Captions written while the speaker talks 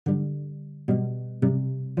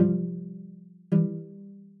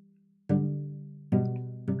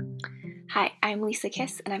Hi, I'm Lisa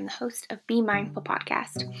Kiss, and I'm the host of Be Mindful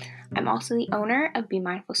podcast. I'm also the owner of Be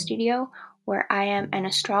Mindful Studio, where I am an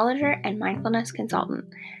astrologer and mindfulness consultant.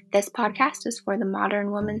 This podcast is for the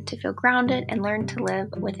modern woman to feel grounded and learn to live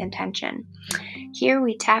with intention. Here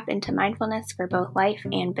we tap into mindfulness for both life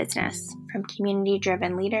and business, from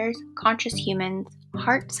community-driven leaders, conscious humans,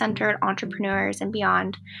 heart-centered entrepreneurs, and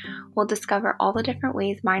beyond. We'll discover all the different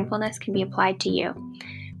ways mindfulness can be applied to you.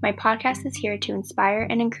 My podcast is here to inspire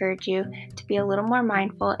and encourage you to be a little more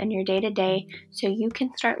mindful in your day-to-day so you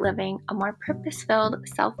can start living a more purpose-filled,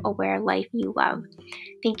 self-aware life you love.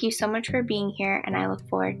 Thank you so much for being here, and I look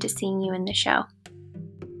forward to seeing you in the show.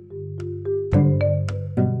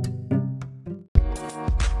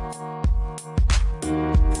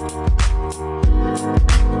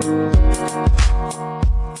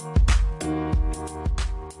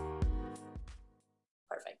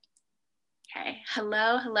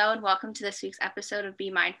 Hello, and welcome to this week's episode of Be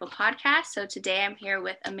Mindful podcast. So today I'm here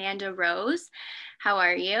with Amanda Rose. How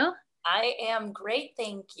are you? I am great,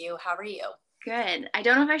 thank you. How are you? Good. I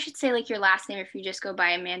don't know if I should say like your last name or if you just go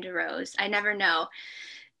by Amanda Rose. I never know.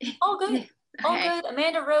 All good. All good.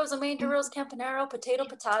 Amanda Rose Campanaro,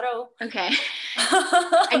 potato. Okay.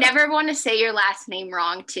 I never want to say your last name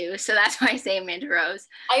wrong too, so that's why I say Amanda Rose.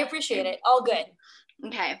 I appreciate it. All good.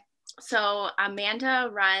 Okay. So Amanda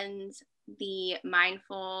runs the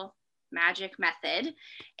Mindful Magic Method,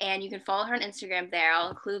 and you can follow her on Instagram there.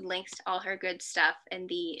 I'll include links to all her good stuff in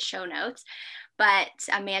the show notes. But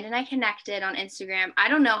Amanda and I connected on Instagram. I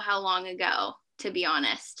don't know how long ago, to be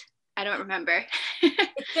honest. I don't remember.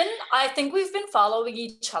 I think we've been following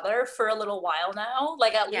each other for a little while now,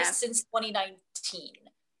 like at least since 2019.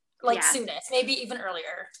 Soonest, maybe even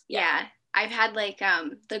earlier. Yeah. I've had like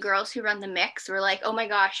the girls who run the mix were like, oh my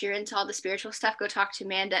gosh, you're into all the spiritual stuff, go talk to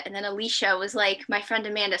Amanda. And then Alicia was like, my friend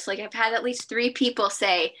Amanda. So like I've had at least 3 people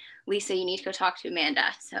say, Lisa, you need to go talk to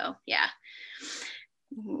Amanda. So yeah.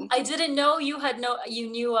 I didn't know you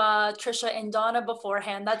knew Trisha and Donna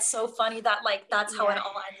beforehand. That's so funny that like that's how it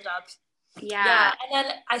all ended up. Yeah. And then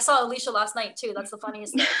I saw Alicia last night too. That's the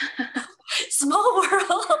funniest thing. Small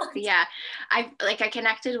world. Yeah. I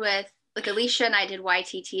connected with like Alicia and I did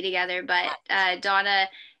YTT together, but Donna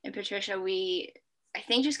and Patricia, I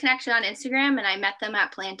think just connected on Instagram, and I met them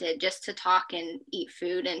at Planted just to talk and eat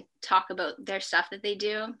food and talk about their stuff that they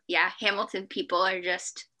do. Yeah. Hamilton people are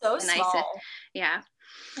just so the nicest. Small. Yeah.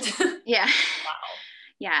 Yeah. Wow.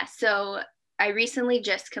 Yeah. So I recently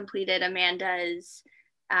just completed Amanda's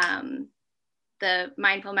the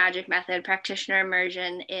Mindful Magic Method practitioner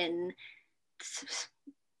immersion in September,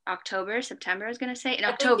 I was going to say.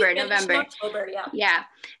 November. October, yeah. Yeah.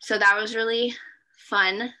 So that was really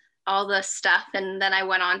fun, all the stuff. And then I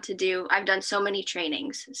went on to I've done so many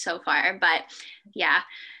trainings so far, but yeah.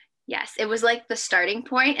 Yes, it was like the starting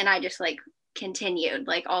point, and I just like continued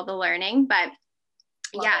like all the learning. But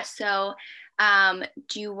so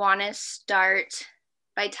do you want to start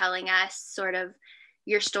by telling us sort of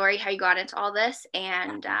your story, how you got into all this,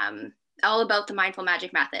 and all about the Mindful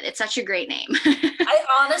Magic Method? It's such a great name.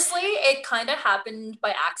 It kind of happened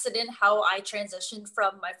by accident how I transitioned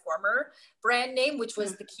from my former brand name, which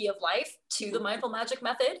was The Key of Life, to the Mindful Magic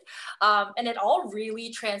Method. And it all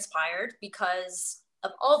really transpired because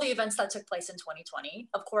of all the events that took place in 2020.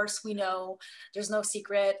 Of course, we know there's no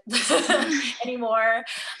secret anymore.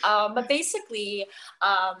 But basically,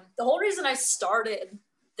 the whole reason I started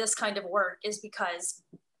this kind of work is because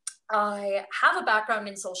I have a background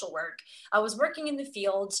in social work. I was working in the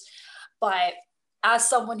field, but as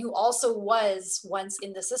someone who also was once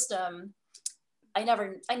in the system, I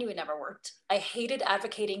knew it never worked. I hated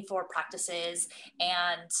advocating for practices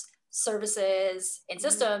and services and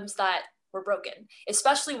systems that were broken,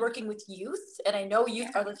 especially working with youth. And I know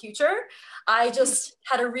youth are the future. I just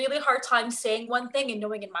had a really hard time saying one thing and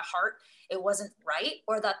knowing in my heart it wasn't right,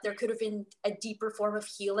 or that there could have been a deeper form of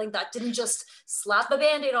healing that didn't just slap a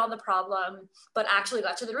Band-Aid on the problem, but actually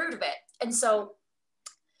got to the root of it. And so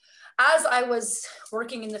as I was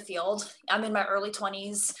working in the field, I'm in my early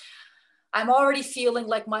 20s, I'm already feeling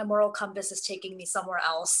like my moral compass is taking me somewhere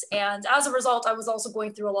else. And as a result, I was also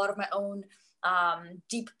going through a lot of my own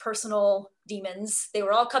deep personal demons. They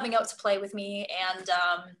were all coming out to play with me, and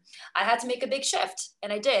I had to make a big shift,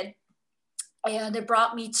 and I did. And it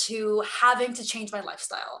brought me to having to change my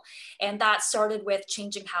lifestyle. And that started with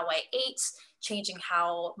changing how I ate, changing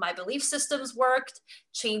how my belief systems worked,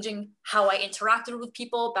 changing how I interacted with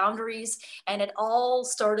people, boundaries. And it all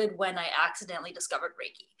started when I accidentally discovered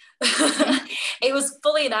Reiki. It was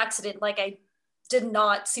fully an accident. Like, I did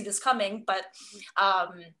not see this coming, but I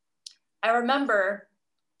remember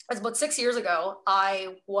it was about 6 years ago,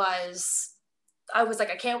 I was I was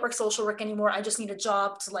like, I can't work social work anymore. I just need a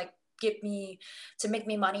job to like make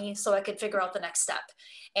me money so I could figure out the next step.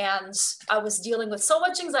 And I was dealing with so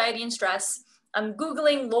much anxiety and stress. I'm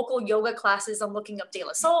Googling local yoga classes. I'm looking up De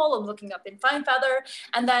La Soul. I'm looking up in Fine Feather.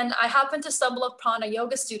 And then I happened to stumble upon a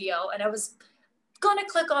yoga studio, and I was going to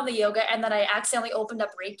click on the yoga. And then I accidentally opened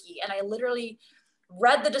up Reiki, and I literally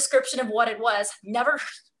read the description of what it was, never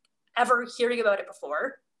ever hearing about it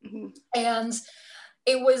before. Mm-hmm. And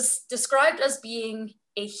it was described as being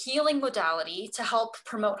a healing modality to help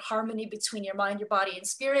promote harmony between your mind, your body, and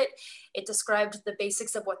spirit. It described the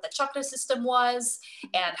basics of what the chakra system was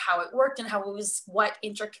and how it worked, and how it was what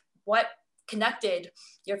connected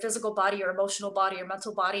your physical body, your emotional body, your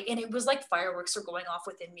mental body. And it was like fireworks were going off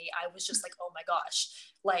within me. I was just like, oh my gosh,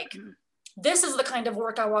 like this is the kind of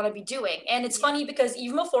work I want to be doing. And it's funny because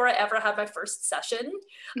even before I ever had my first session,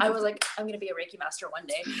 I was like, I'm going to be a Reiki master one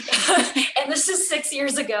day. And this is 6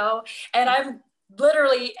 years ago, and I'm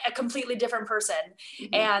literally a completely different person.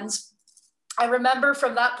 And I remember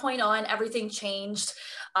from that point on, everything changed.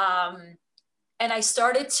 And I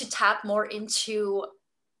started to tap more into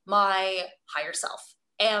my higher self.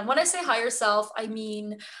 And when I say higher self, I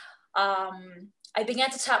mean, I began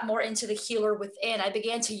to tap more into the healer within. I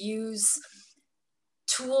began to use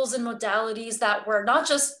tools and modalities that were not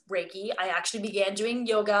just Reiki. I actually began doing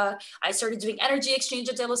yoga. I started doing energy exchange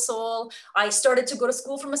at De La Soul. I started to go to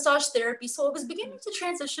school for massage therapy. So it was beginning to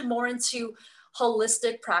transition more into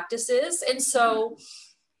holistic practices. And so,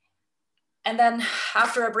 and then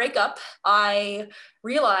after a breakup, I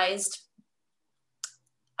realized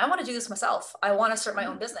I want to do this myself. I want to start my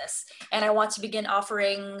own business, and I want to begin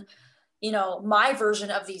offering, you know, my version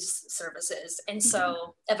of these services. And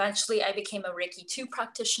so eventually I became a Reiki 2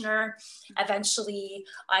 practitioner. Eventually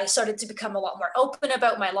I started to become a lot more open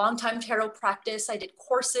about my longtime tarot practice. I did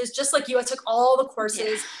courses just like you. I took all the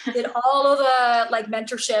courses, did all of the like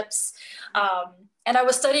mentorships. And I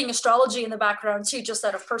was studying astrology in the background too, just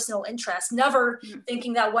out of personal interest, never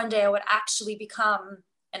thinking that one day I would actually become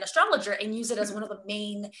an astrologer and use it as one of the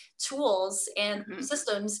main tools and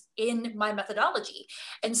systems in my methodology.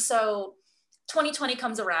 And so 2020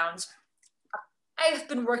 comes around. I've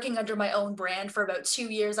been working under my own brand for about 2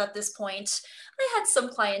 years at this point. I had some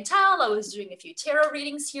clientele. I was doing a few tarot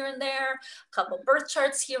readings here and there, a couple birth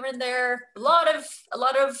charts here and there, a lot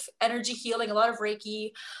of energy healing, a lot of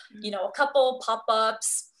Reiki, you know, a couple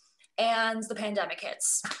pop-ups, and the pandemic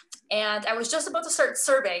hits. And I was just about to start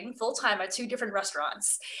serving full-time at 2 different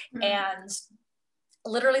restaurants. And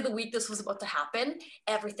literally the week this was about to happen,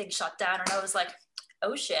 everything shut down. And I was like,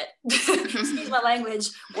 oh shit, excuse my language.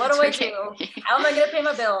 What do I do? How am I going to pay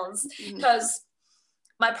my bills? Because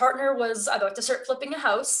my partner was about to start flipping a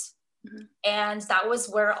house. And that was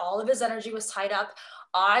where all of his energy was tied up.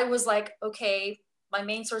 I was like, okay, my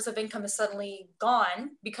main source of income is suddenly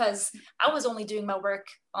gone because I was only doing my work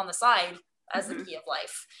on the side as the key of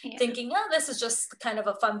life, thinking, oh, this is just kind of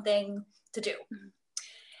a fun thing to do.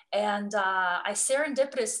 And I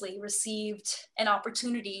serendipitously received an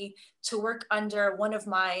opportunity to work under one of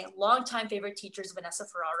my longtime favorite teachers, Vanessa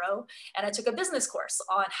Ferraro. And I took a business course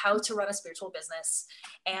on how to run a spiritual business.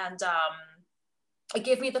 And it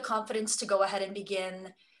gave me the confidence to go ahead and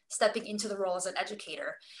begin stepping into the role as an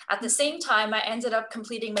educator. At the same time, I ended up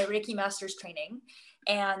completing my Reiki Master's training.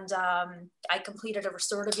 And I completed a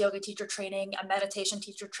restorative yoga teacher training, a meditation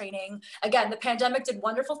teacher training. Again, the pandemic did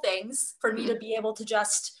wonderful things for me to be able to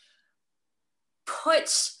just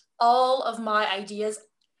put all of my ideas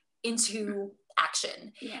into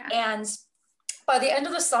action. And by the end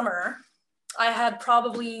of the summer, I had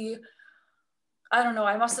probably, I don't know,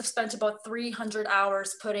 I must have spent about 300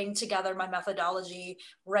 hours putting together my methodology,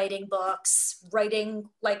 writing books, writing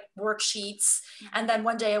like worksheets. And then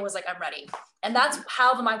one day I was like, I'm ready. And that's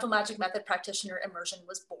how the Mindful Magic Method Practitioner Immersion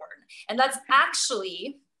was born. And that's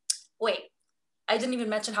actually, I didn't even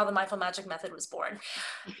mention how the Mindful Magic Method was born.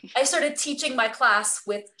 I started teaching my class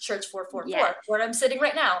with Church 444, where I'm sitting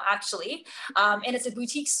right now, actually. And it's a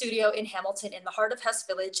boutique studio in Hamilton in the heart of Hess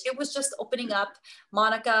Village. It was just opening up.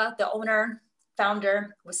 Monica, the owner,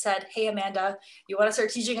 founder, said, hey, Amanda, you want to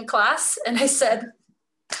start teaching a class? And I said,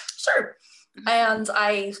 sure. And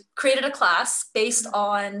I created a class based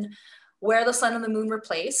on where the sun and the moon were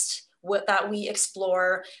placed, that we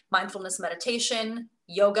explore mindfulness meditation,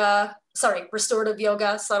 restorative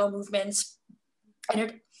yoga, subtle movements.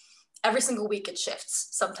 And every single week it shifts.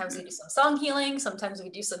 Sometimes we do some song healing, sometimes we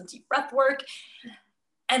do some deep breath work.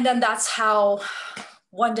 And then that's how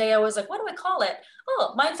one day I was like, what do I call it?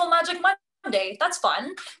 Oh, Mindful Magic Monday. That's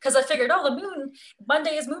fun. Because I figured,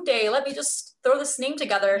 Monday is Moon Day. Let me just throw this name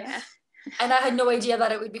together. And I had no idea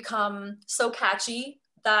that it would become so catchy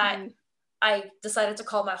that I decided to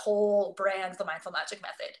call my whole brand the Mindful Magic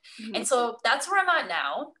Method. Mhm. And so that's where I'm at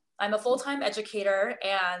now. I'm a full-time educator,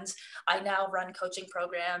 and I now run coaching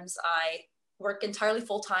programs. I work entirely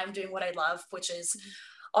full-time doing what I love, which is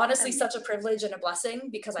honestly such a privilege and a blessing,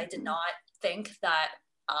 because I did not think that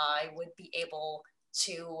I would be able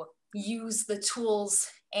to use the tools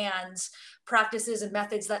and practices and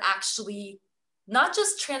methods that actually not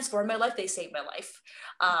just transform my life, they saved my life.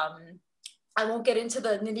 I won't get into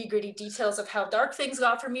the nitty gritty details of how dark things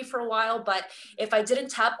got for me for a while, but if I didn't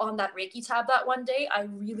tap on that Reiki tab that one day, I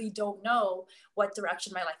really don't know what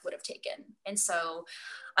direction my life would have taken. And so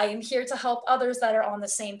I am here to help others that are on the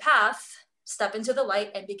same path step into the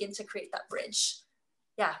light and begin to create that bridge.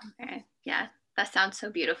 Yeah. Okay. Yeah. That sounds so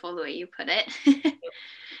beautiful the way you put it.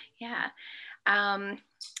 Yeah.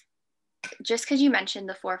 Just because you mentioned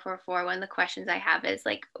the 444, one of the questions I have is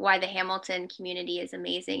like why the Hamilton community is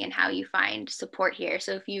amazing and how you find support here.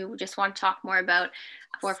 So if you just want to talk more about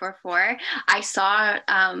 444, I saw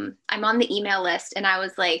I'm on the email list and I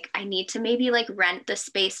was like, I need to maybe like rent the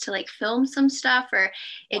space to like film some stuff, or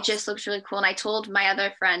it just looks really cool. And I told my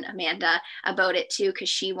other friend Amanda about it too, because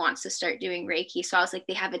she wants to start doing Reiki. So I was like,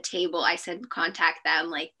 they have a table. I said contact them.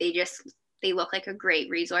 Like they look like a great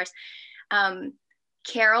resource.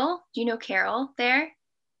 Carol, do you know Carol there?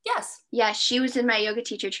 Yes. Yeah, she was in my yoga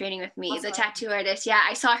teacher training with me, Awesome. the tattoo artist. Yeah,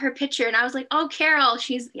 I saw her picture and I was like, oh, Carol,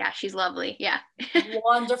 she's lovely. Yeah.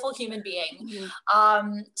 Wonderful human being.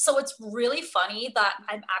 Mm-hmm. So it's really funny that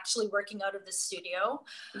I'm actually working out of this studio.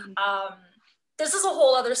 Mm-hmm. This is a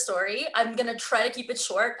whole other story. I'm going to try to keep it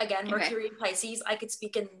short. Again, Mercury Okay. and Pisces, I could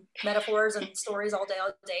speak in metaphors and stories all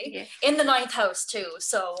day. Yeah. In the 9th house too.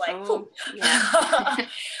 So like, yeah.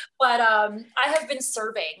 But I have been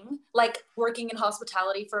serving, like working in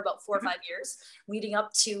hospitality for about 4 or 5 years leading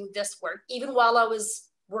up to this work. Even while I was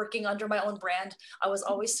working under my own brand, I was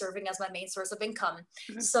always serving as my main source of income.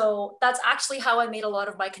 So that's actually how I made a lot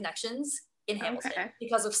of my connections in Hamilton,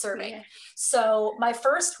 because of serving. Yeah. So my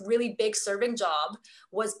first really big serving job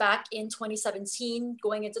was back in 2017,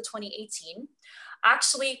 going into 2018,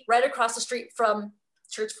 actually right across the street from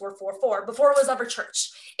Church 444, before it was ever church.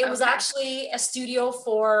 It was actually a studio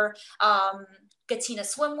for Gatina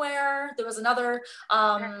Swimwear. There was another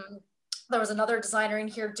designer in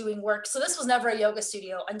here doing work. So this was never a yoga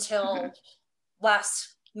studio until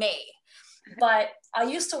last May. But I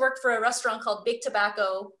used to work for a restaurant called Big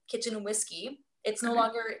Tobacco Kitchen and Whiskey. It's no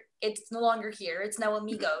longer here. It's now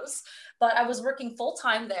Amigos. But I was working full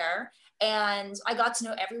time there, and I got to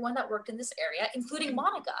know everyone that worked in this area, including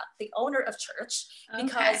Monica, the owner of church,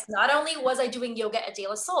 because not only was I doing yoga at De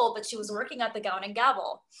La Soul, but she was working at the Gown and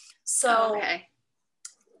Gavel. So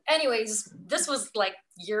anyways, this was like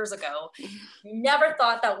years ago. Never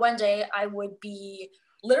thought that one day I would be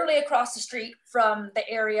literally across the street from the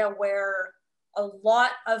area where a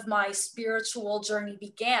lot of my spiritual journey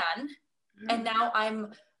began. And now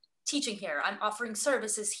I'm teaching here. I'm offering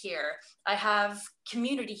services here. I have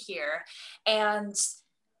community here. And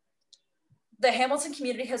the Hamilton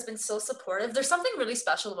community has been so supportive. There's something really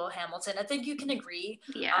special about Hamilton. I think you can agree.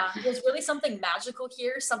 Yeah. There's really something magical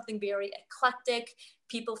here, something very eclectic.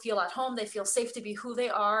 People feel at home. They feel safe to be who they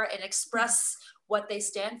are and express what they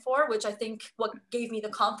stand for, which I think what gave me the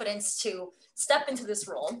confidence to step into this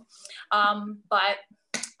role. But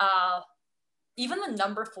even the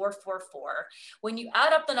number 444, when you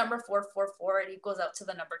add up the number 444, it equals out to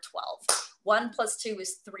the number 12. 1 plus 2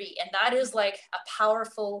 is 3. And that is like a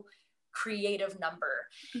powerful creative number.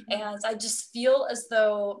 And I just feel as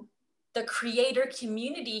though the creator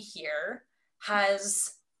community here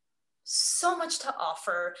has so much to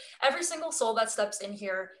offer. Every single soul that steps in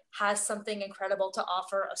here has something incredible to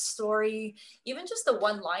offer, a story, even just a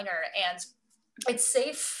one-liner. And it's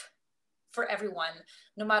safe for everyone,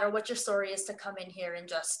 no matter what your story is, to come in here and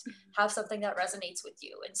just have something that resonates with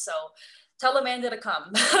you. And so tell Amanda to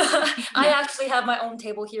come. I actually have my own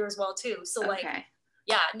table here as well too. So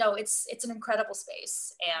it's an incredible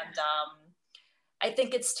space. And I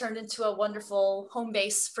think it's turned into a wonderful home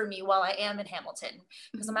base for me while I am in Hamilton,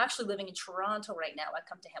 because I'm actually living in Toronto right now. I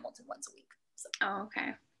come to Hamilton once a week. So. Oh,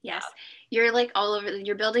 okay. Yes. You're like all over,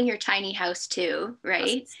 you're building your tiny house too,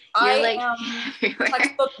 right? You're am everywhere.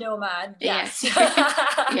 Textbook nomad. Yes.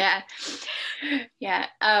 Yeah. Yeah.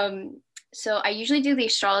 So I usually do the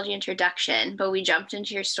astrology introduction, but we jumped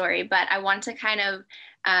into your story, but I want to kind of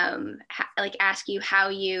ask you how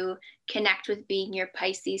you connect with being your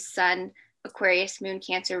Pisces sun, Aquarius moon,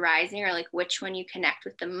 Cancer rising, or like which one you connect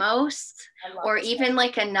with the most, or even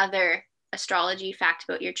like another astrology fact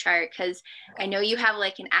about your chart, because I know you have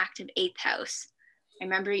like an active 8th house. I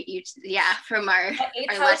remember you from our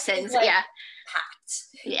lessons. Like packed.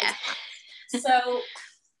 Yeah. So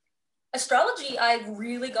astrology, I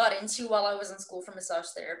really got into while I was in school for massage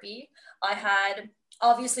therapy. I had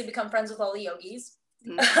obviously become friends with all the yogis.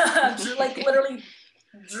 Like literally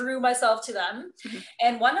drew myself to them.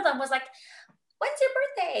 And one of them was like, when's your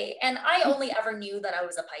birthday? And I only ever knew that I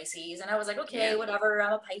was a Pisces. And I was like, okay, whatever,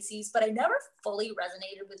 I'm a Pisces. But I never fully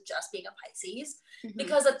resonated with just being a Pisces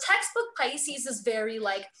because a textbook Pisces is very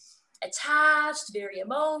like attached, very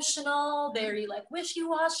emotional, very like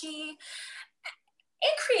wishy-washy,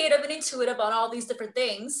 and creative and intuitive on all these different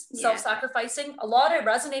things, self-sacrificing. A lot I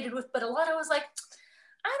resonated with, but a lot I was like,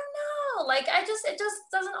 I don't know, like it just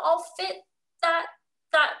doesn't all fit that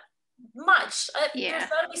much. There's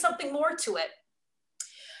got to be something more to it.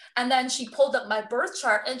 And then she pulled up my birth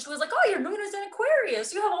chart and she was like, oh, your moon is in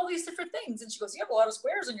Aquarius. You have all these different things. And she goes, you have a lot of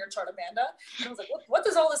squares in your chart, Amanda. And I was like, what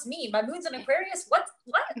does all this mean? My moon's in Aquarius? What?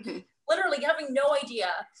 Literally having no idea.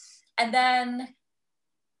 And then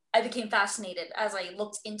I became fascinated as I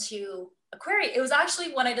looked into Aquarius. It was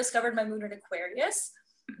actually when I discovered my moon in Aquarius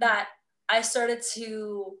that I started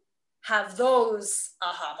to have those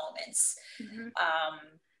aha moments.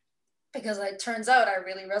 Because it turns out I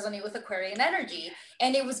really resonate with Aquarian energy.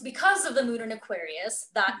 And it was because of the moon in Aquarius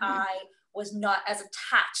that I was not as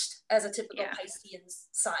attached as a typical Piscean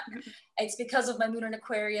sun. It's because of my moon in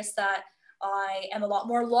Aquarius that I am a lot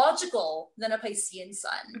more logical than a Piscean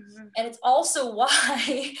sun. And it's also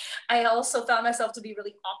why I also found myself to be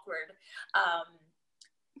really awkward.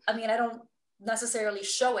 I mean, I don't necessarily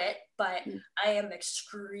show it, but I am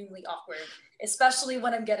extremely awkward, especially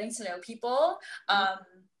when I'm getting to know people.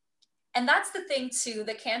 And that's the thing too,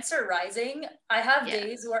 the Cancer rising, I have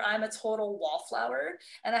days where I'm a total wallflower,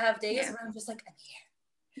 and I have days where I'm just like,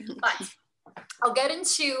 I'm here. But I'll get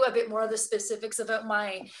into a bit more of the specifics about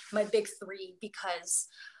my big three, because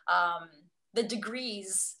the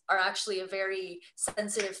degrees are actually a very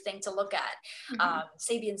sensitive thing to look at.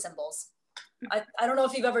 Sabian symbols. I don't know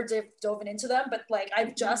if you've ever dove into them, but like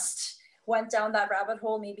I've just went down that rabbit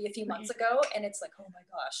hole maybe a few months ago, and it's like, oh my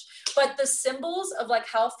gosh. But the symbols of like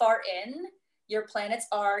how far in your planets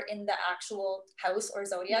are in the actual house or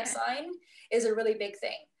zodiac sign is a really big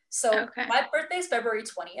thing. So my birthday is February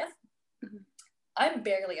 20th. I'm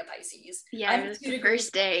barely a Pisces. I'm it was the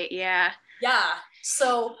first day. Yeah.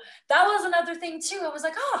 So that was another thing too. I was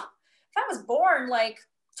like, oh, if I was born like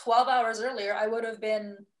 12 hours earlier, I would have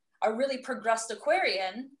been a really progressed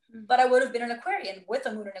Aquarian, but I would have been an Aquarian with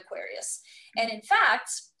a moon in Aquarius. And in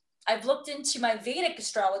fact, I've looked into my Vedic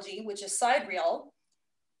astrology, which is sidereal.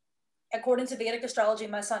 According to Vedic astrology,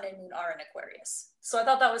 my sun and moon are in Aquarius. So I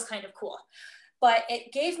thought that was kind of cool. But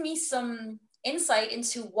it gave me some insight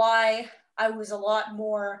into why I was a lot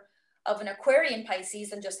more of an Aquarian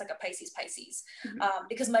Pisces than just like a Pisces.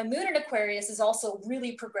 Because my moon in Aquarius is also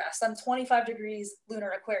really progressed. I'm 25 degrees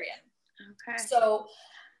lunar Aquarian. So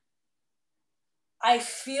I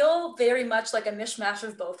feel very much like a mishmash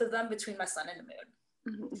of both of them between my sun and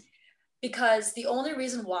the moon. Because the only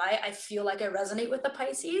reason why I feel like I resonate with the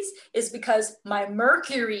Pisces is because my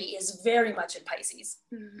Mercury is very much in Pisces.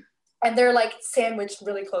 And they're like sandwiched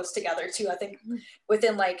really close together too, I think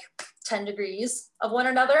within like 10 degrees of one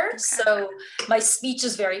another. So my speech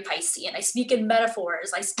is very Piscean. I speak in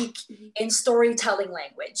metaphors. I speak in storytelling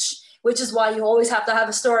language, which is why you always have to have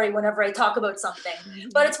a story whenever I talk about something.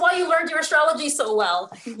 But it's why you learned your astrology so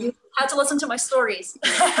well. You had to listen to my stories.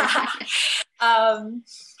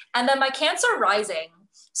 And then my Cancer rising.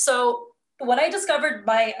 So when I discovered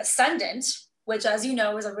my ascendant, which as you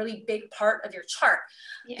know is a really big part of your chart,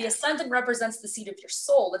 the ascendant represents the seat of your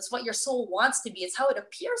soul. It's what your soul wants to be. It's how it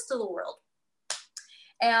appears to the world.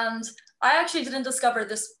 And I actually didn't discover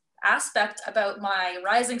this aspect about my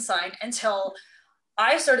rising sign until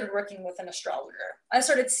I started working with an astrologer. I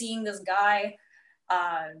started seeing this guy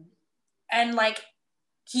and like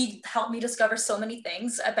he helped me discover so many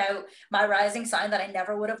things about my rising sign that I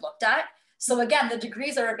never would have looked at. So again, the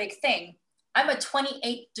degrees are a big thing. I'm a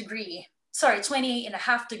 28 and a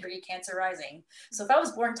half degree Cancer rising. So if I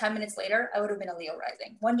was born 10 minutes later, I would have been a Leo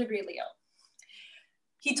rising, 1 degree Leo.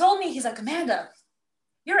 He told me, he's like, Amanda,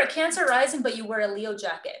 you're a Cancer rising, but you wear a Leo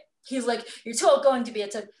jacket. He's like, you're too outgoing to be a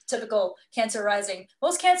typical Cancer rising.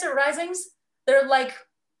 Most Cancer risings, they're like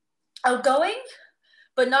outgoing,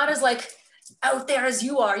 but not as like out there as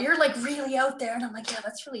you are. You're like really out there. And I'm like, yeah,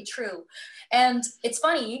 that's really true. And it's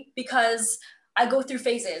funny because I go through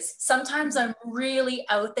phases. Sometimes I'm really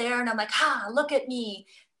out there and I'm like, look at me.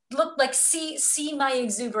 Look, like, see my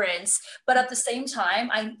exuberance. But at the same time,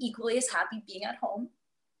 I'm equally as happy being at home.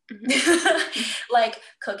 Like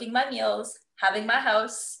cooking my meals, having my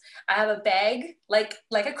house. I have a bag, like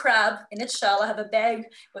a crab in its shell. I have a bag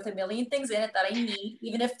with a million things in it that I need.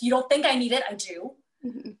 Even if you don't think I need it, I do.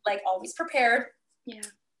 Like always prepared. Yeah.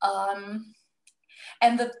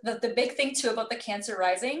 And the big thing too about the Cancer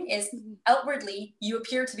rising is outwardly, you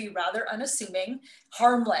appear to be rather unassuming,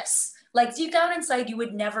 harmless. Like deep down inside, you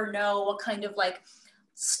would never know what kind of like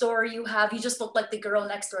story you have. You just look like the girl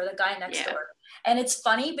next door, the guy next door. And it's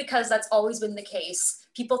funny because that's always been the case.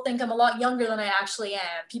 People think I'm a lot younger than I actually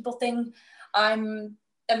am. People think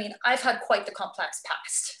I've had quite the complex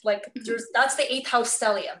past. Like that's the 8th house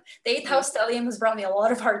stellium. The 8th house stellium has brought me a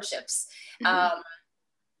lot of hardships.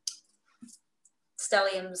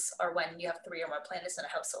 Stelliums are when you have 3 or more planets in a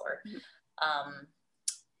house or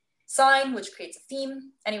sign, which creates a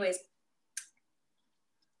theme. Anyways,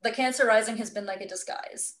 the Cancer rising has been like a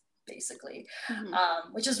disguise, basically,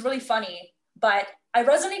 which is really funny. But I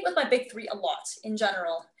resonate with my big 3 a lot in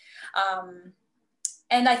general.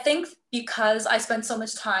 And I think because I spent so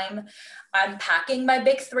much time unpacking my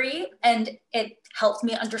big 3 and it helped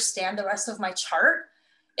me understand the rest of my chart,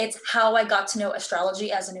 it's how I got to know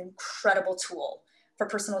astrology as an incredible tool for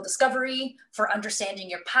personal discovery, for understanding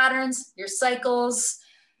your patterns, your cycles,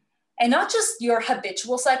 and not just your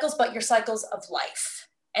habitual cycles, but your cycles of life.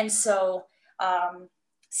 And so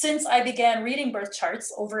since I began reading birth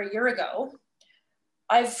charts over a year ago,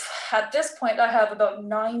 at this point, I have about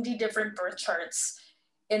 90 different birth charts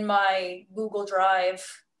in my Google Drive.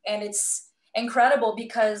 And it's incredible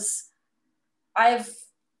because I'm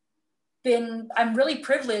really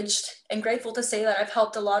privileged and grateful to say that I've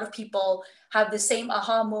helped a lot of people have the same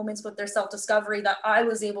aha moments with their self-discovery that I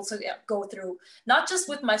was able to go through, not just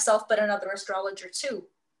with myself, but another astrologer too.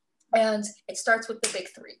 And it starts with the big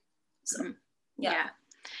 3. So, yeah.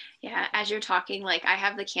 As you're talking, like I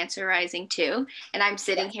have the Cancer rising too, and I'm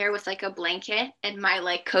sitting here with like a blanket and my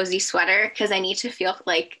like cozy sweater because I need to feel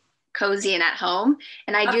like cozy and at home.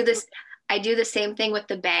 And I do the same thing with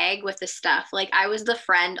the bag, with the stuff. Like I was the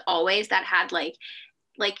friend always that had like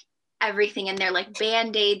everything in there, like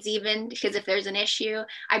Band-Aids even, because if there's an issue,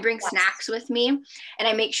 I bring snacks with me and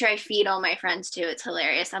I make sure I feed all my friends too. It's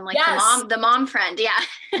hilarious. I'm like the mom friend. Yeah.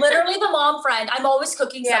 Literally the mom friend. I'm always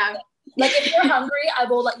cooking something. Like if you're hungry, I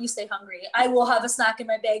will let you stay hungry. I will have a snack in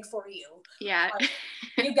my bag for you. Yeah.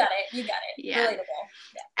 You got it. Yeah. Relatable.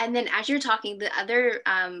 Yeah. And then as you're talking, the other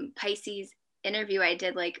Pisces interview I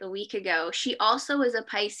did like a week ago, she also was a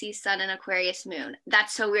Pisces sun and Aquarius moon.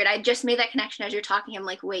 That's so weird. I just made that connection as you're talking. I'm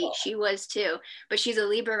like, wait, she was too, but she's a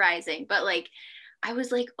Libra rising. But like, I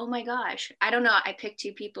was like, oh my gosh, I don't know. I picked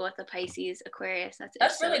 2 people with the Pisces Aquarius.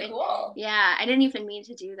 That's really cool. Yeah. I didn't even mean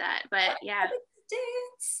to do that, but yeah.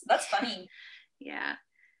 That's funny. Yeah.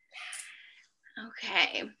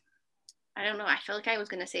 Okay. I don't know. I feel like I was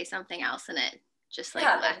going to say something else and it just like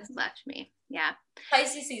left me. Yeah.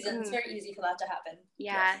 Pisces season. It's very easy for that to happen.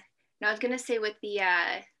 Yeah. Yes. No, I was going to say with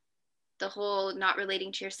the whole not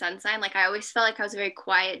relating to your sun sign, like I always felt like I was a very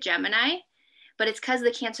quiet Gemini, but it's because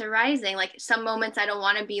the Cancer rising, like some moments I don't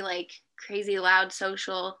want to be like crazy loud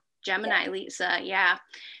social Gemini, Lisa. Yeah.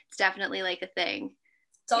 It's definitely like a thing.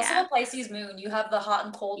 It's also a Pisces moon. You have the hot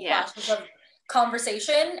and cold flashes of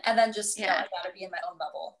conversation and then just, I gotta be in my own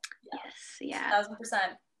bubble. Yeah. Yes.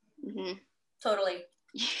 Yeah. 1000%. Totally.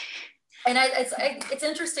 And it's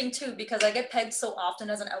interesting too, because I get pegged so often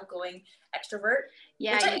as an outgoing extrovert,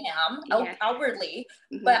 which I am outwardly,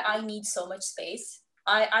 but I need so much space.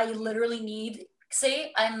 I literally need,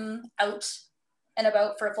 say I'm out and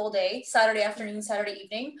about for a full day, Saturday afternoon, Saturday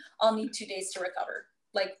evening, I'll need 2 days to recover,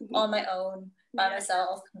 like on my own, by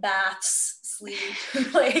myself, baths, sleep,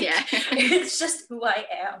 it's just who I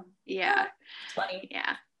am. Yeah. It's funny.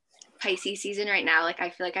 Yeah. Pisces season right now, like I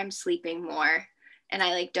feel like I'm sleeping more and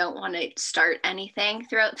I like don't want to start anything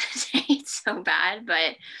throughout the day. It's so bad,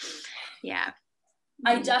 but yeah.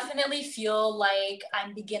 I definitely feel like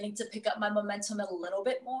I'm beginning to pick up my momentum a little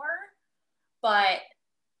bit more, but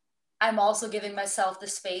I'm also giving myself the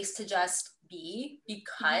space to just be,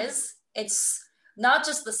 because it's not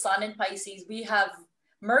just the sun in Pisces. We have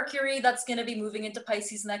Mercury that's going to be moving into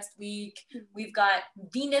Pisces next week. We've got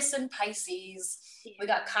Venus in Pisces. We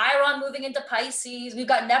got Chiron moving into Pisces. We've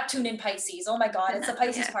got Neptune in Pisces. Oh my God, it's a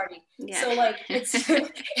Pisces party. So like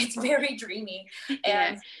it's very dreamy.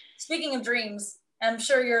 And speaking of dreams, I'm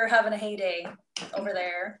sure you're having a heyday over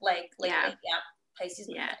there, like lately. Pisces.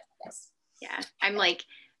 Yes.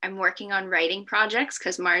 I'm working on writing projects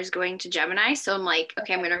because Mars is going to Gemini. So I'm like,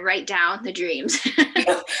 okay, I'm going to write down the dreams.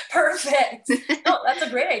 Perfect. Oh, that's a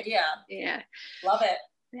great idea. Yeah. Love it.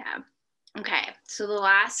 Yeah. Okay, so the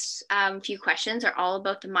last few questions are all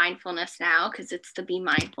about the mindfulness now because it's the Be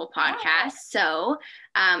Mindful podcast. So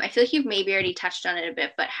I feel like you've maybe already touched on it a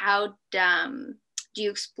bit, but how do you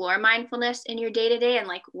explore mindfulness in your day to day, and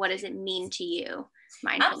like what does it mean to you,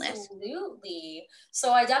 mindfulness? Absolutely.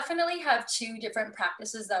 So I definitely have two different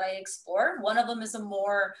practices that I explore. One of them is a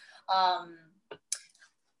more, I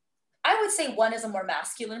would say one is a more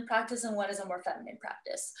masculine practice and one is a more feminine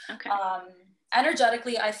practice. Okay.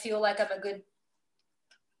 Energetically, I feel like I have a good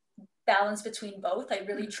balance between both. I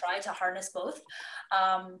really try to harness both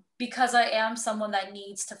because I am someone that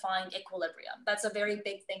needs to find equilibrium. That's a very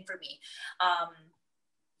big thing for me.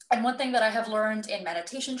 And one thing that I have learned in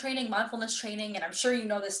meditation training, mindfulness training, and I'm sure you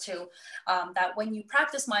know this too, that when you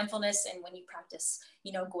practice mindfulness and when you practice,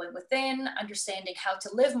 going within, understanding how to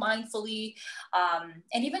live mindfully,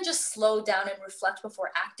 and even just slow down and reflect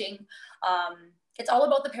before acting, it's all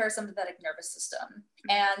about the parasympathetic nervous system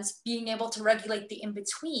and being able to regulate the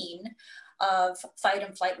in-between of fight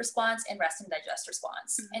and flight response and rest and digest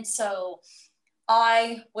response. And so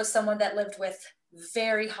I was someone that lived with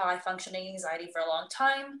very high functioning anxiety for a long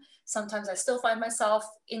time. Sometimes I still find myself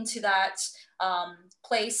into that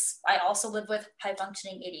place. I also live with high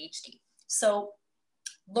functioning ADHD. So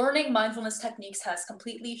learning mindfulness techniques has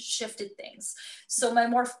completely shifted things. So my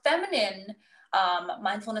more feminine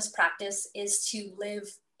mindfulness practice is to live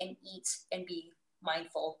and eat and be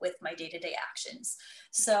mindful with my day-to-day actions.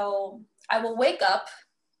 So I will wake up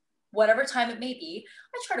whatever time it may be.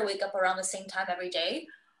 I try to wake up around the same time every day.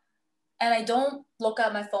 And I don't look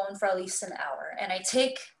at my phone for at least an hour. And I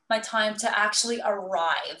take my time to actually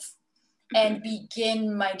arrive and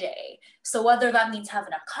begin my day. So whether that means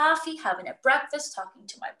having a coffee, having a breakfast, talking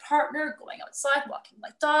to my partner, going outside, walking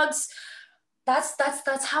my dogs,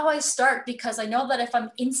 that's how I start, because I know that if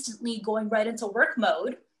I'm instantly going right into work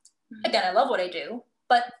mode, again, I love what I do,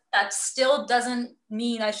 but that still doesn't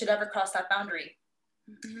mean I should ever cross that boundary.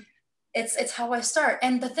 It's how I start.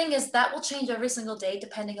 And the thing is, that will change every single day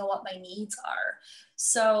depending on what my needs are.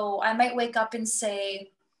 So I might wake up and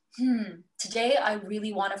say, today I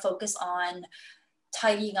really want to focus on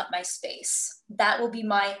tidying up my space. That will be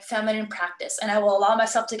my feminine practice. And I will allow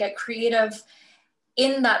myself to get creative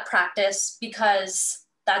in that practice because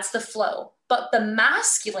that's the flow. But the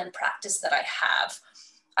masculine practice that I have,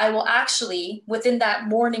 I will actually, within that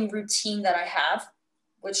morning routine that I have,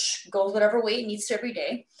 which goes whatever way it needs to every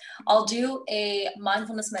day, I'll do a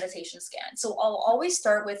mindfulness meditation scan. So I'll always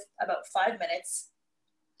start with about 5 minutes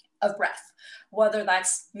of breath, whether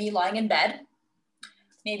that's me lying in bed,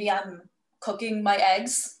 maybe I'm cooking my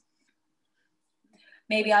eggs,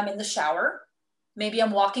 maybe I'm in the shower, maybe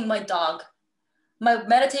I'm walking my dog. My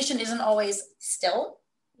meditation isn't always still.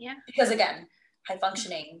 Yeah. Because again, high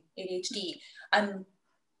functioning, ADHD.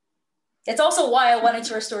 It's also why I went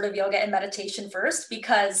into restorative yoga and meditation first,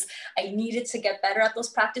 because I needed to get better at those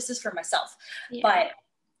practices for myself. Yeah. But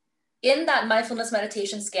in that mindfulness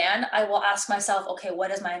meditation scan, I will ask myself, okay,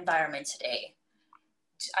 what is my environment today?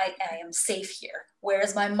 I am safe here. Where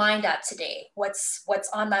is my mind at today? What's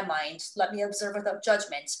on my mind? Let me observe without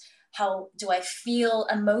judgment. How do I feel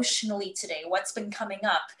emotionally today? What's been coming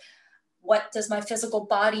up? What does my physical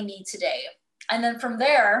body need today? And then from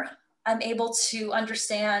there, I'm able to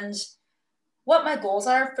understand what my goals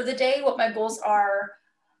are for the day, what my goals are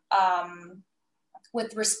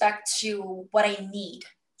with respect to what I need.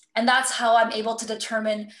 And that's how I'm able to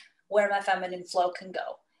determine where my feminine flow can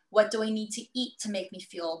go. What do I need to eat to make me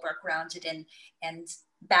feel more grounded and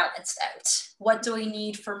balanced out? What do I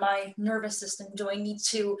need for my nervous system? Do I need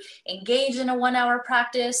to engage in a 1 hour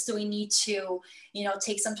practice? Do I need to,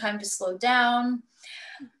 take some time to slow down?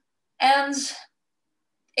 And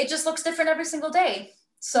it just looks different every single day.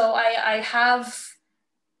 So I have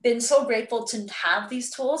been so grateful to have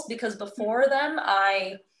these tools, because before them,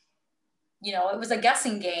 it was a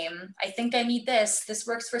guessing game. I think I need this. This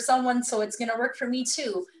works for someone, so it's going to work for me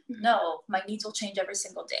too. No, my needs will change every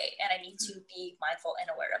single day, and I need to be mindful and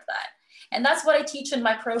aware of that. And that's what I teach in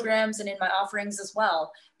my programs and in my offerings as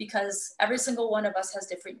well, because every single one of us has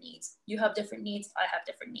different needs. You have different needs. I have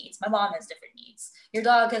different needs. My mom has different needs. Your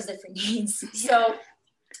dog has different needs. So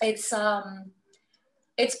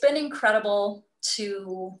it's been incredible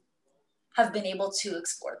to have been able to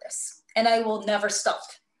explore this. And I will never stop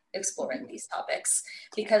exploring these topics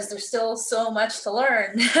because there's still so much to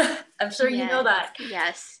learn. I'm sure you know that.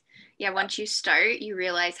 Yes. Yeah, once you start, you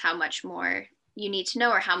realize how much more you need to know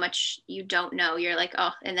or how much you don't know. You're like,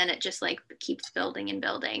 oh, and then it just like keeps building and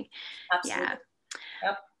building. Absolutely. Yeah.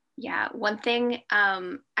 Yep. Yeah, one thing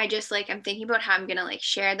I just like I'm thinking about how I'm gonna like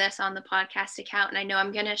share this on the podcast account, and I know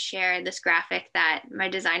I'm gonna share this graphic that my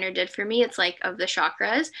designer did for me. It's like of the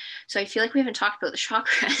chakras. So I feel like we haven't talked about the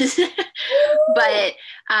chakras. But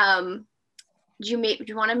do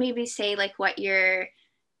you want to maybe say like what your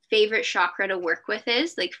favorite chakra to work with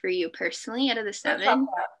is, like for you personally out of the Root seven?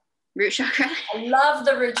 chakra. Root chakra. I love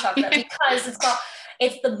the root chakra because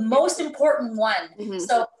it's the most important one. Mm-hmm.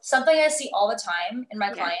 So something I see all the time in my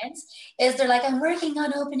Yeah. clients is they're like, I'm working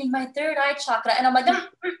on opening my third eye chakra. And I'm like,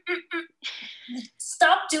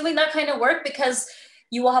 stop doing that kind of work, because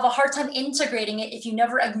you will have a hard time integrating it if you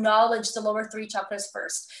never acknowledge the lower three chakras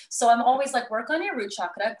first. So I'm always like, work on your root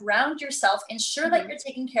chakra, ground yourself, ensure that you're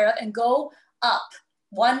taken care of, and go up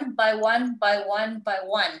one by one by one by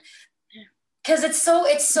one. Because it's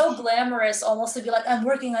so glamorous almost to be like, I'm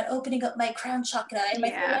working on opening up my crown chakra and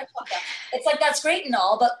my third eye chakra. It's like, that's great and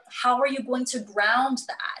all, but how are you going to ground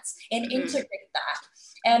that and integrate that?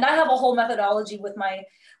 And I have a whole methodology with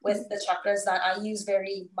the chakras that I use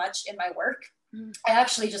very much in my work. I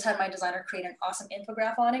actually just had my designer create an awesome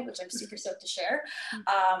infographic on it, which I'm super stoked to share.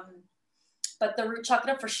 But the root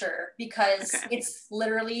chakra for sure, because it's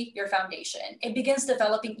literally your foundation. It begins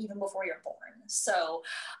developing even before you're born. So,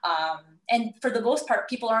 and for the most part,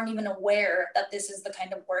 people aren't even aware that this is the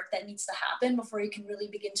kind of work that needs to happen before you can really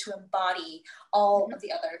begin to embody all of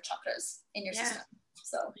the other chakras in your system.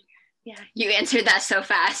 So. Yeah, you answered that so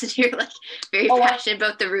fast. You're like very passionate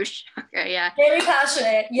about the root chakra. Yeah. Very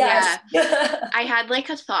passionate. Yes. Yeah. I had like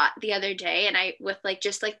a thought the other day, and with like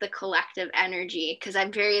just like the collective energy, because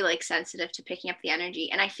I'm very like sensitive to picking up the energy.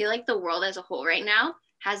 And I feel like the world as a whole right now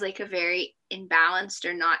has like a very imbalanced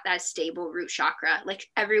or not that stable root chakra. Like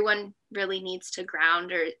everyone really needs to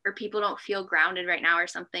ground, or people don't feel grounded right now or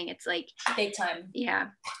something. It's like big time. Yeah.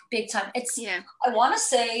 Big time. I want to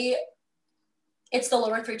say it's the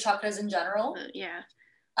lower three chakras in general. Yeah.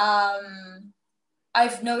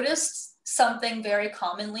 I've noticed something very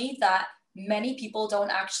commonly that many people don't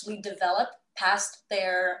actually develop past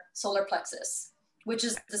their solar plexus, which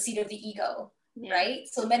is the seat of the ego, right?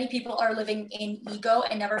 So many people are living in ego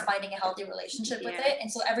and never finding a healthy relationship with it.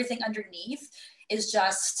 And so everything underneath is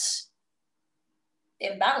just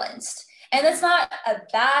imbalanced. And it's not a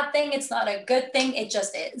bad thing. It's not a good thing. It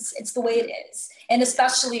just is. It's the way it is. And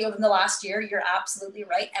especially over the last year, you're absolutely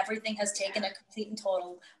right. Everything has taken a complete and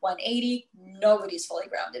total 180. Nobody's fully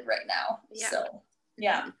grounded right now. Yeah. So,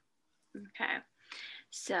 yeah. Okay.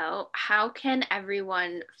 So how can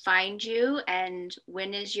everyone find you, and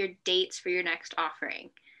when is your dates for your next offering?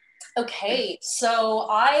 Okay. So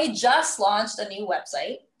I just launched a new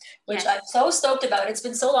website, which I'm so stoked about. It's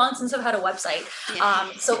been so long since I've had a website.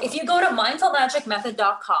 So if you go to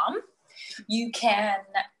mindfulmagicmethod.com, you can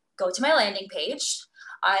go to my landing page.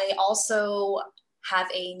 I also have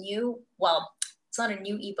a new, it's not a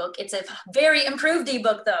new ebook. It's a very improved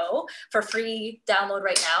ebook though, for free download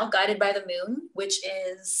right now, Guided by the Moon, which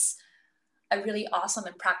is a really awesome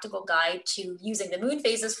and practical guide to using the moon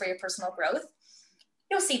phases for your personal growth.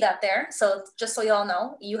 You'll see that there. So just so you all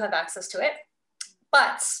know, you have access to it.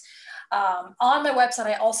 But on my website,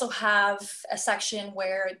 I also have a section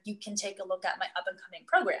where you can take a look at my up and coming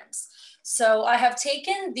programs. So I have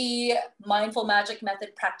taken the Mindful Magic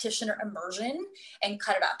Method Practitioner Immersion and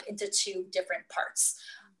cut it up into 2 different parts.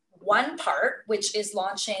 One part, which is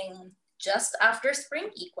launching just after spring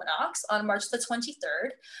equinox on March the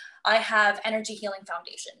 23rd, I have Energy Healing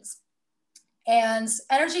Foundations. And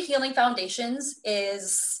Energy Healing Foundations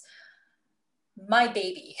is my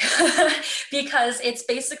baby because it's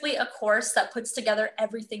basically a course that puts together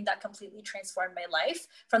everything that completely transformed my life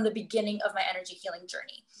from the beginning of my energy healing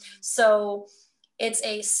journey. So it's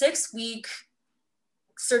a 6-week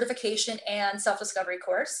certification and self-discovery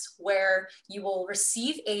course where you will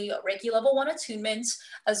receive a Reiki level 1 attunement,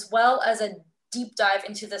 as well as a deep dive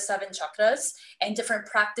into the 7 chakras and different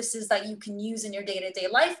practices that you can use in your day-to-day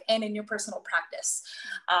life and in your personal practice.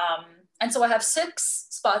 And so I have 6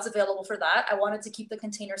 spots available for that. I wanted to keep the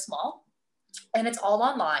container small, and it's all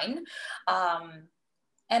online.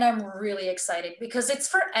 And I'm really excited because it's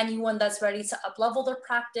for anyone that's ready to up-level their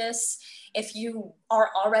practice. If you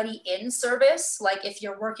are already in service, like if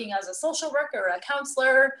you're working as a social worker or a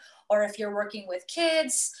counselor, or if you're working with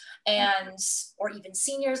kids or even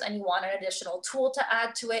seniors and you want an additional tool to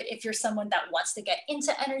add to it. If you're someone that wants to get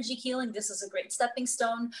into energy healing, this is a great stepping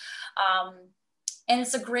stone. And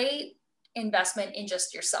it's a great investment in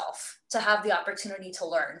just yourself to have the opportunity to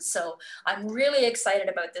learn. So I'm really excited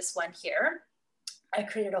about this one here. I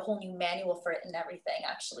created a whole new manual for it and everything,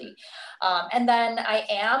 actually. And then I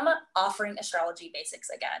am offering astrology basics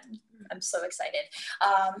again. I'm so excited.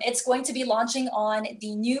 It's going to be launching on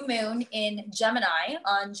the new moon in Gemini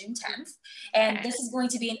on June 10th. And this is going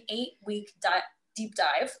to be an 8-week deep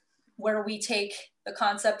dive where we take the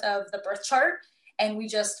concept of the birth chart and we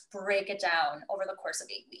just break it down over the course of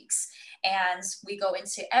 8 weeks. And we go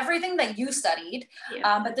into everything that you studied,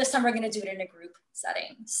 but this time we're going to do it in a group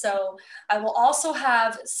setting. So I will also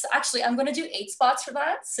have, actually, I'm going to do 8 spots for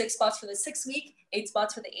that, 6 spots for the 6-week, 8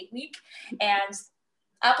 spots for the 8-week. And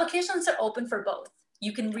applications are open for both.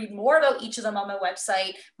 You can read more about each of them on my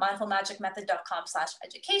website,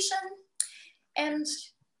 mindfulmagicmethod.com/education. And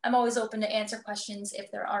I'm always open to answer questions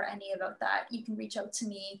if there are any about that. You can reach out to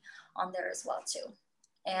me on there as well too.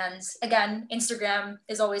 And again, Instagram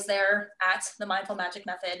is always there at the Mindful Magic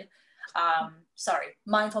Method.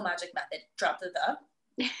 Mindful Magic Method, drop the.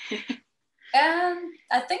 And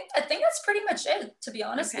I think that's pretty much it, to be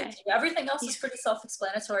honest with you. Everything else is pretty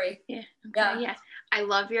self-explanatory. Yeah. I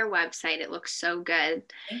love your website. It looks so good.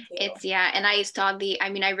 Thank you. It's, and I saw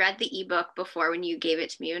I read the ebook before when you gave it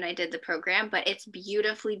to me when I did the program, but it's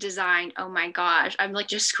beautifully designed. Oh my gosh. I'm like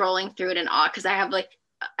just scrolling through it in awe because I have like,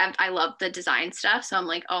 I love the design stuff. So I'm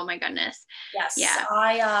like, oh my goodness. Yes. Yeah.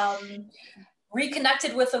 I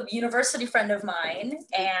reconnected with a university friend of mine,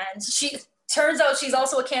 and turns out she's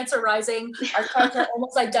also a Cancer rising. Our charts are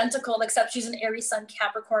almost identical, except she's an Aries Sun,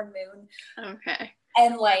 Capricorn moon. Okay.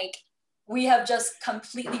 And like, we have just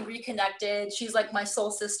completely reconnected. She's like my soul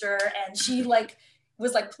sister, and she like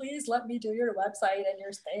was like, please let me do your website and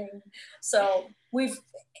your thing. So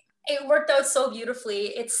it worked out so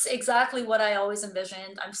beautifully. It's exactly what I always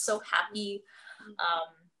envisioned. I'm so happy.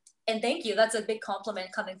 And thank you. That's a big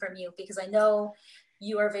compliment coming from you, because I know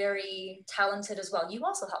you are very talented as well. You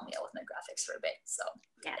also helped me out with my graphics for a bit. So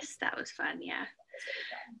yes, that was fun. Yeah.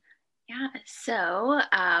 Yeah. So,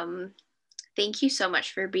 thank you so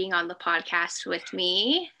much for being on the podcast with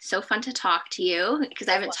me. So fun to talk to you, because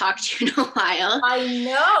I haven't talked to you in a while. I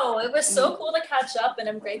know. It was so cool to catch up, and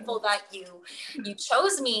I'm grateful that you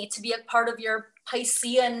chose me to be a part of your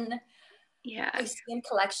Piscean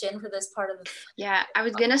collection for this part of the I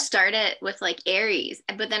was gonna start it with like Aries,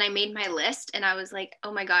 but then I made my list and I was like,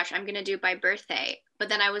 oh my gosh, I'm gonna do it by birthday. But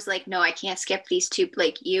then I was like, no, I can't skip these two,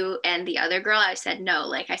 like you and the other girl. I said no,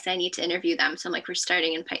 like I said, I need to interview them. So I'm like, we're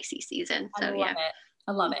starting in Pisces season. So I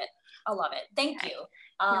love it. Thank you.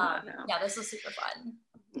 This was super fun.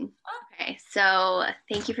 Okay, so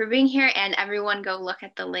thank you for being here, and everyone go look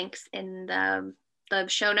at the links in the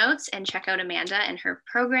show notes and check out Amanda and her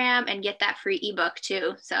program and get that free ebook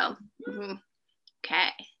too. So,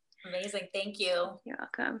 okay. Amazing. Thank you. You're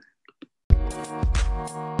welcome.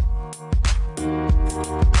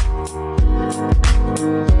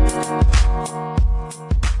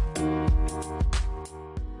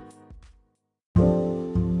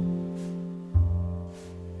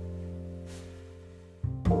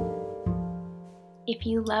 If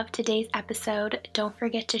you loved today's episode, don't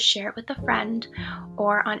forget to share it with a friend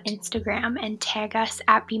or on Instagram and tag us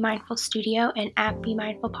at Be Mindful Studio and at Be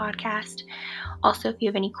Mindful Podcast. Also, if you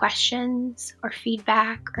have any questions or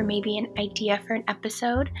feedback or maybe an idea for an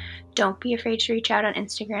episode, don't be afraid to reach out on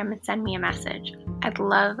Instagram and send me a message. I'd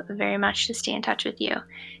love very much to stay in touch with you.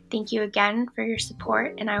 Thank you again for your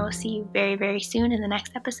support, and I will see you very, very soon in the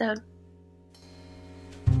next episode.